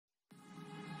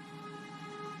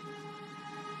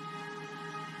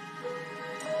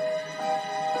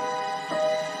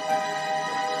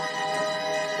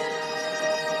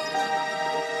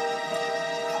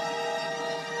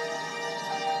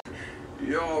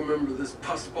all remember this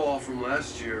pussball from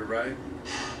last year, right?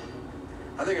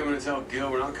 I think I'm gonna tell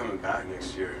Gil we're not coming back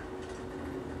next year.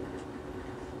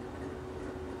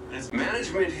 His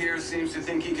management here seems to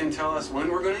think he can tell us when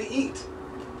we're gonna eat.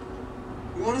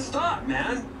 We wanna stop,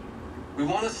 man. We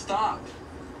wanna stop.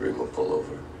 We're gonna pull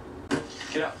over.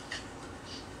 Get out.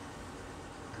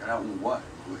 Get out and what?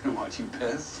 We're gonna watch you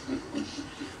piss?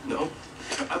 No.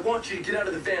 I want you to get out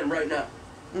of the van right now.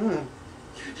 Mm.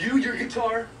 You, your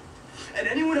guitar, and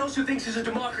anyone else who thinks it's a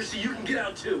democracy, you can get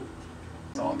out too.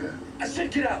 It's all good. I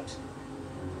said get out.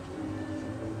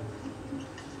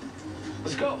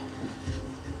 Let's go.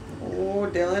 Oh,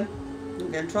 Dylan. You'll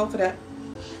get in trouble for that.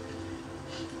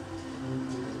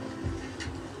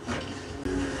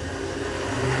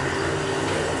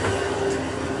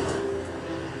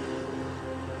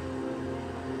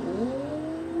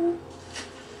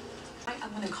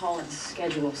 I'm going to call and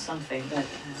schedule something, but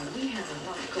we have a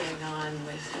lot going on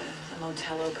with the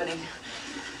motel opening.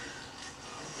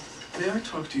 May I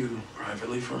talk to you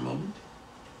privately for a moment?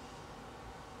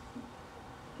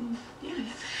 Yeah,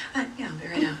 I'll be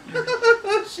right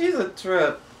out. She's a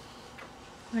trip.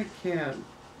 I can't.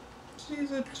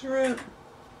 She's a trip.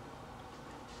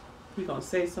 You gonna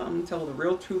say something, tell her the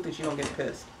real truth, and she gonna get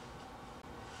pissed.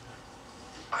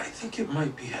 I think it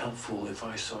might be helpful if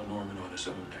I saw Norman on his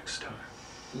own next time.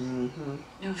 Mm-hmm.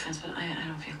 No offense, but I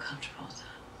don't feel comfortable with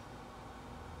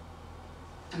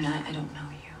that. I mean, I don't know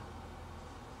you.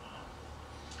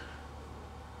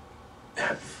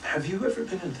 Have you ever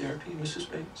been in therapy, Mrs.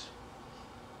 Bates?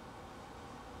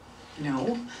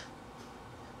 No.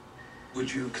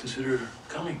 Would you consider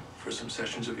coming for some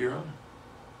sessions of your own?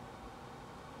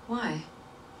 Why?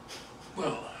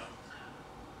 Well,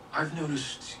 I've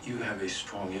noticed you have a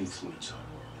strong influence on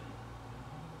Norman.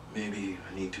 Maybe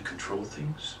a need to control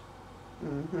things?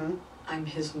 Mm-hmm. I'm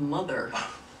his mother.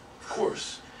 Of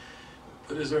course.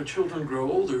 But as our children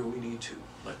grow older, we need to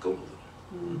let go a little.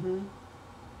 Mm-hmm.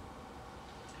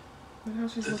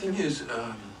 The thing is,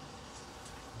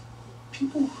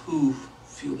 people who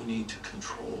feel the need to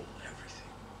control everything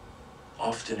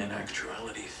often in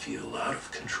actuality feel out of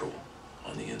control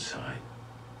on the inside.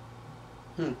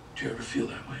 Hmm. Do you ever feel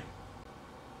that way?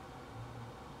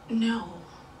 No.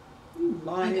 You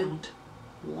lying. I don't.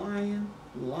 Lying.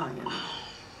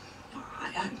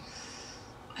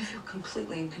 I feel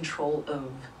completely in control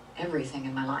of everything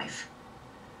in my life.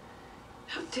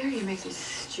 How dare you make these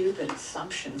stupid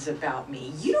assumptions about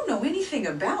me? You don't know anything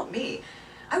about me.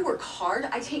 I work hard.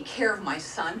 I take care of my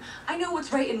son. I know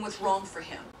what's right and what's wrong for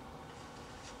him.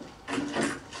 We're going,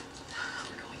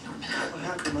 Norman. What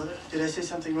happened, Mother? Did I say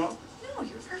something wrong? No,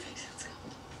 you were perfect. Let's go.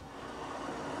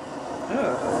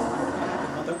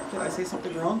 Oh, mother, did I say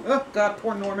something wrong? Oh God,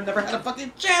 poor Norman never had a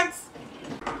fucking chance.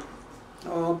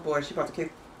 Oh boy, she about to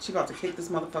kick this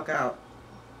motherfucker out.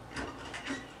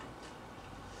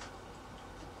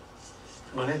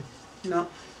 Come on in. No.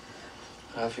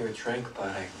 I'll offer you a drink, but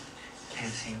I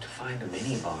can't seem to find a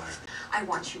minibar. I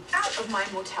want you out of my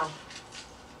motel.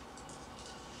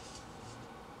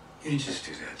 You didn't just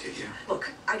do that, did you?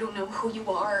 Look, I don't know who you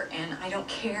are, and I don't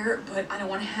care, but I don't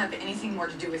want to have anything more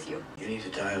to do with you. You need to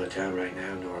dial it down right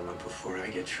now, Norma, before I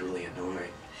get truly annoyed.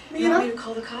 You want me to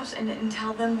call the cops and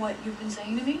tell them what you've been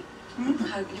saying to me? Mm-hmm.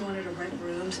 How you wanted to rent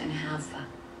rooms and have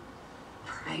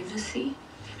privacy?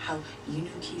 How you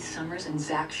knew Keith Summers and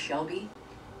Zach Shelby?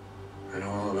 I know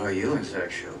all about you and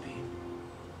Zach Shelby.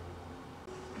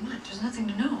 What? There's nothing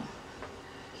to know.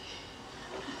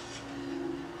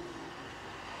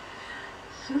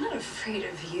 I'm not afraid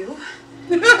of you.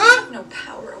 You have no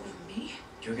power over me.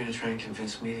 You're gonna try and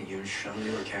convince me that you and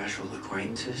Shelby were casual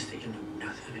acquaintances, that you knew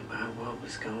nothing about what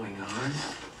was going on?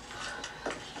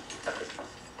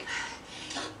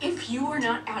 If you are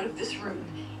not out of this room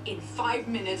in 5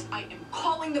 minutes, I am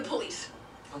calling the police.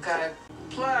 Okay.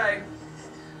 Play.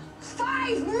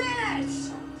 5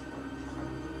 minutes!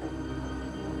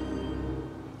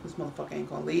 This motherfucker ain't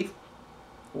gonna leave.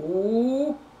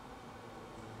 Ooh.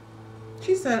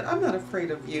 She said, I'm not afraid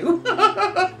of you.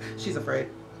 She's afraid.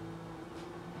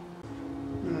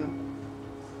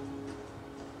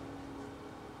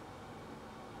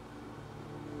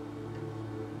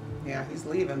 Yeah, he's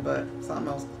leaving, but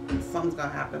something's gonna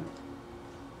happen.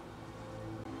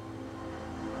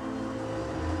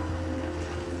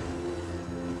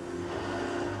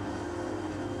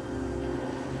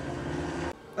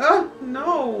 Oh,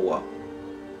 no.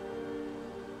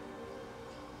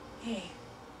 Hey.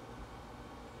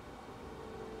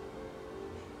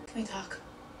 Can we talk?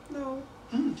 No.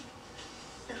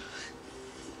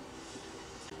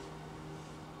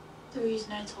 The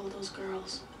reason I told those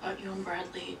girls about you and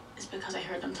Bradley is because I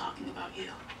heard them talking about you.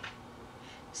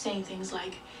 saying things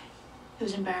like it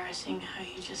was embarrassing how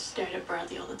you just stared at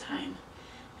Bradley all the time,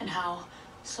 and how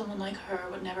someone like her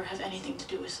would never have anything to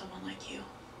do with someone like you.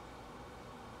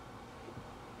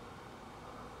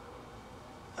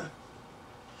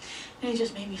 And it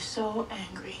just made me so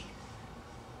angry,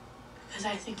 because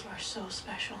I think you are so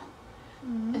special,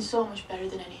 and so much better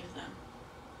than any of them.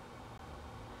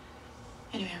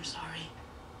 Anyway, I'm sorry.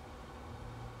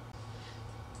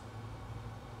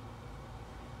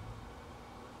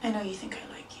 I know you think I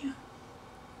like you.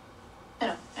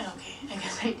 And okay, I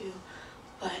guess I do,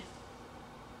 but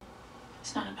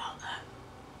it's not about that.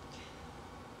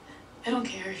 I don't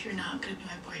care if you're not gonna be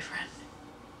my boyfriend.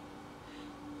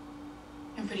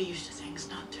 I'm pretty used to things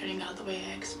not turning out the way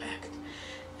I expect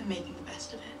and making the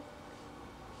best of it.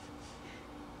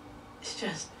 It's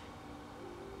just,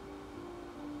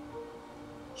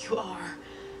 you are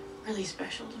really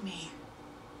special to me,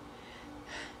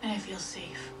 and I feel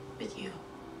safe with you.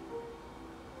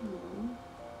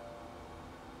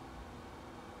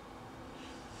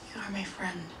 You are my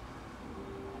friend,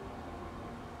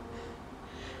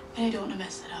 and I don't want to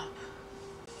mess it up.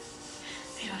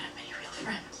 I don't have many real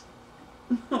friends.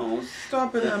 Oh,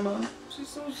 stop it, Emma. She's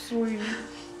so sweet.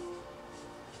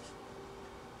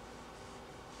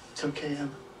 It's okay,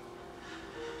 Emma.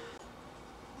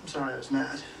 I'm sorry I was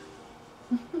mad.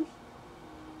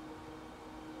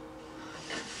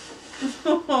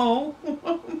 Oh.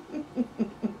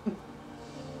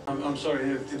 I'm sorry,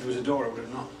 if there was a door, I would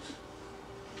have knocked.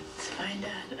 It's fine,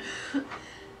 Dad.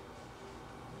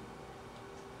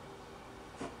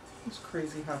 This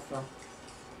crazy heifer.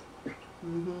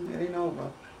 It ain't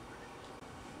over.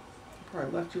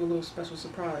 Probably left you a little special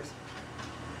surprise.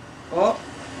 Oh!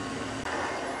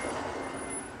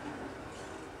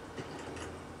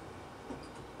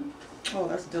 Oh,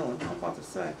 that's Dylan. I'm about to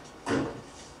say.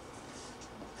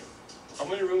 How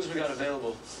many rooms we got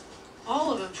available?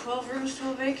 All of them, 12 rooms,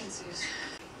 12 vacancies.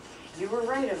 You were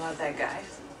right about that guy.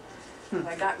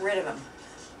 I got rid of him.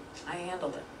 I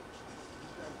handled it.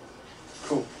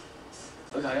 Cool.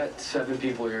 Look, I got 7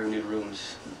 people here who need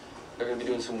rooms. They're gonna be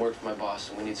doing some work for my boss,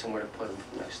 and we need somewhere to put them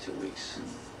for the next 2 weeks.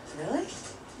 Really?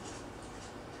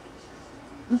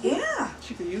 Yeah.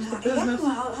 She could use the Yeah, business.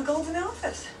 well, I'll go to the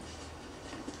office.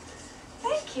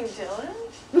 Thank you, Dylan.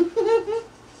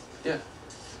 Yeah,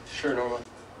 sure, Norma.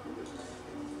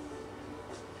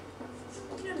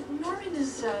 You know, Norman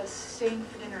is staying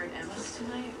for dinner at Emma's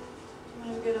tonight.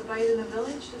 Want to get a bite in the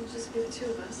village? It'll just be the 2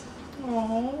 of us.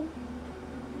 Oh.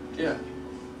 Yeah,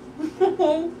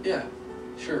 yeah,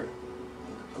 sure.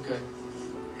 Okay.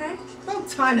 Okay? About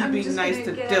time you I'm be just nice gonna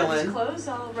to get out of these Dylan. clothes.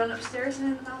 I'll run upstairs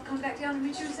and then I'll come back down and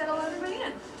meet you and settle everybody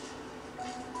in.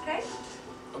 Okay?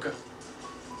 Okay.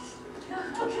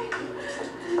 Okay.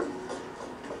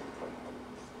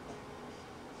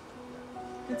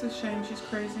 It's a shame she's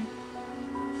crazy.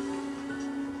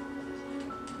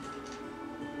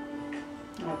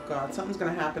 Oh God, something's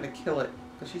gonna happen to kill it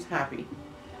because she's happy.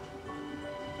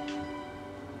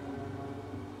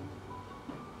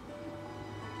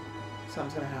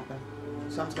 Something's gonna happen.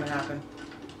 Something's gonna happen.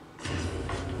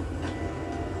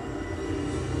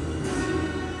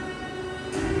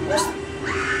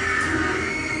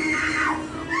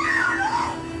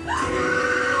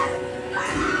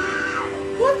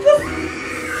 What the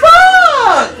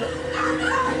fuck?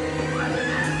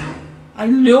 I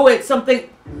knew it. Something.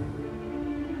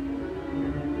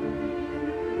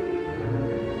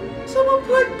 Someone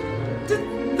put the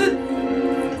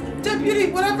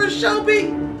deputy, whatever,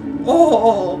 Shelby.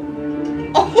 Oh,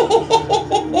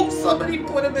 somebody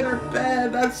put him in her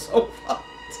bed. That's so funny.